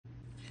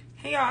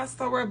Hey y'all,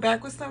 so we're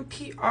back with some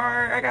PR.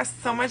 I got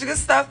so much good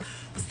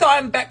stuff, so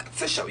I'm back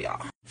to show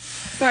y'all.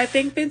 So I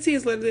think Fenty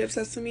is literally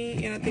obsessed with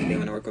me, and I think they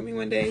want to work with me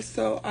one day.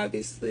 So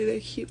obviously they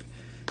keep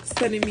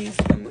sending me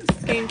some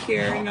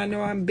skincare, and I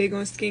know I'm big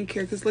on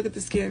skincare because look at the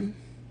skin.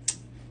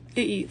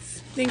 It eats.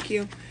 Thank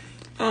you.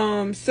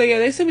 So yeah,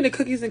 they sent me the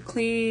cookies and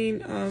clean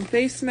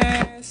face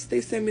mask.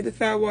 They sent me the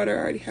fat water.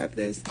 I already have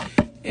this.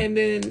 And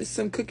then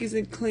some cookies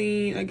and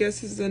clean. I guess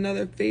this is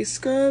another face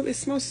scrub. It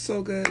smells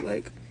so good.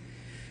 Like,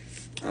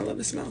 I love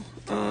the smell.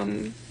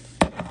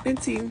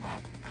 Fenty.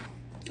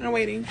 I'm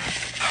waiting.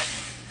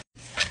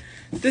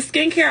 The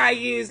skincare I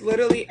use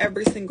literally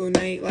every single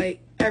night. Like,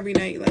 every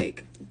night.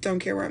 Like, don't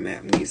care where I'm at.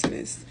 I'm using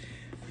this.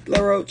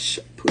 La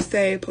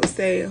Roche-Posay.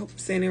 I hope I'm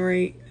saying it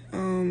right.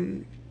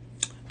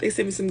 They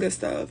sent me some good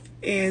stuff.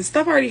 And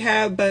stuff I already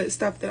have, but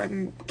stuff that I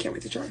can't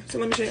wait to try. So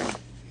let me show y'all.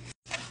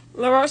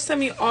 La Roche sent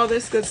me all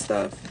this good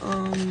stuff.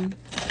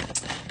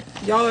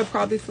 Y'all are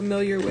probably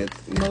familiar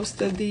with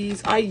most of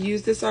these. I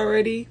use this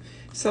already,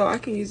 so I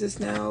can use this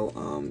now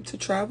to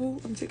travel.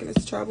 I'm taking this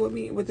to travel with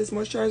me with this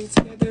moisturizer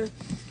together.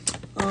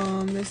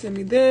 They sent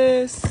me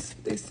this.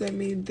 They sent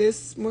me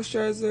this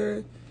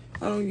moisturizer.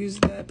 I don't use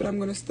that, but I'm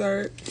gonna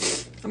start.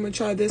 I'm gonna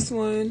try this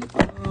one.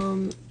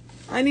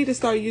 I need to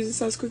start using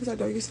sunscreen because I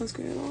don't use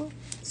sunscreen at all.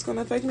 It's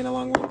gonna affect me in the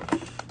long run.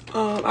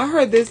 I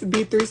heard this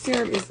B3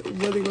 serum is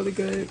really, really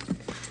good.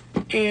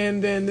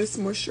 And then this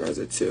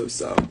moisturizer too.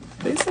 So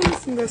they sent me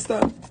some good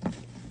stuff.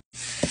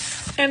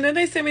 And then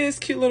they sent me this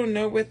cute little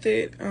note with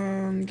it.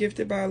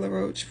 Gifted by La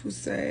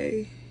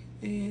Roche-Posay.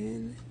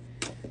 And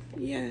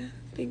yeah,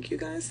 thank you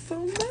guys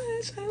so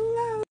much. I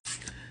love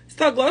it.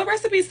 So Glow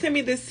Recipe sent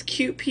me this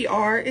cute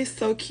PR. It's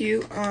so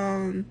cute.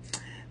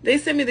 They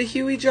sent me the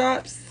Huey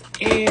drops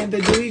and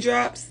the Dewy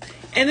drops.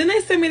 And then they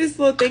sent me this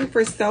little thing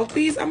for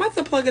selfies. I'm about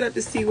to plug it up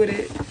to see what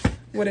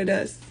it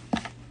does.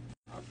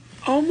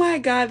 Oh my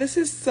god, this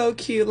is so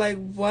cute. Like,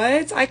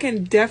 what? I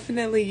can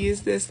definitely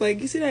use this. Like,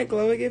 you see that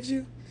glow it gives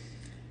you?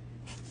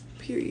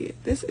 Period.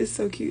 This is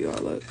so cute,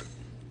 y'all. Look.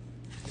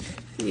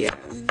 Yeah.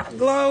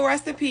 Glow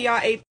Recipe, y'all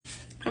ate.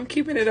 I'm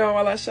keeping it on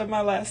while I show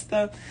my last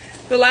stuff.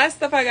 The last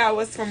stuff I got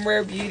was from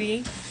Rare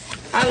Beauty.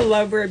 I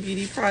love Rare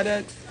Beauty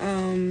products.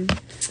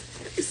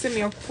 They sent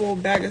me a full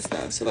bag of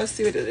stuff. So let's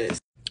see what it is.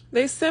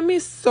 They sent me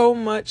so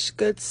much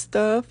good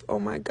stuff. Oh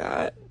my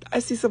god. I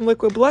see some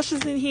liquid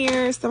blushes in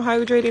here, some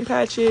hydrating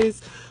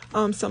patches,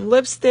 some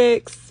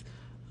lipsticks,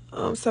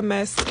 some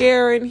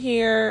mascara in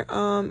here.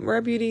 Rare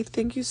Beauty,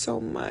 thank you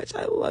so much.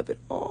 I love it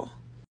all.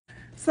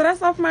 So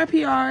that's all for my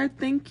PR.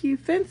 Thank you,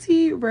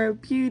 Fenty, Rare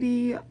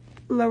Beauty,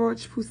 La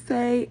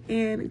Roche-Posay,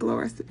 and Glow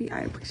Recipe. I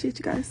appreciate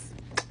you guys.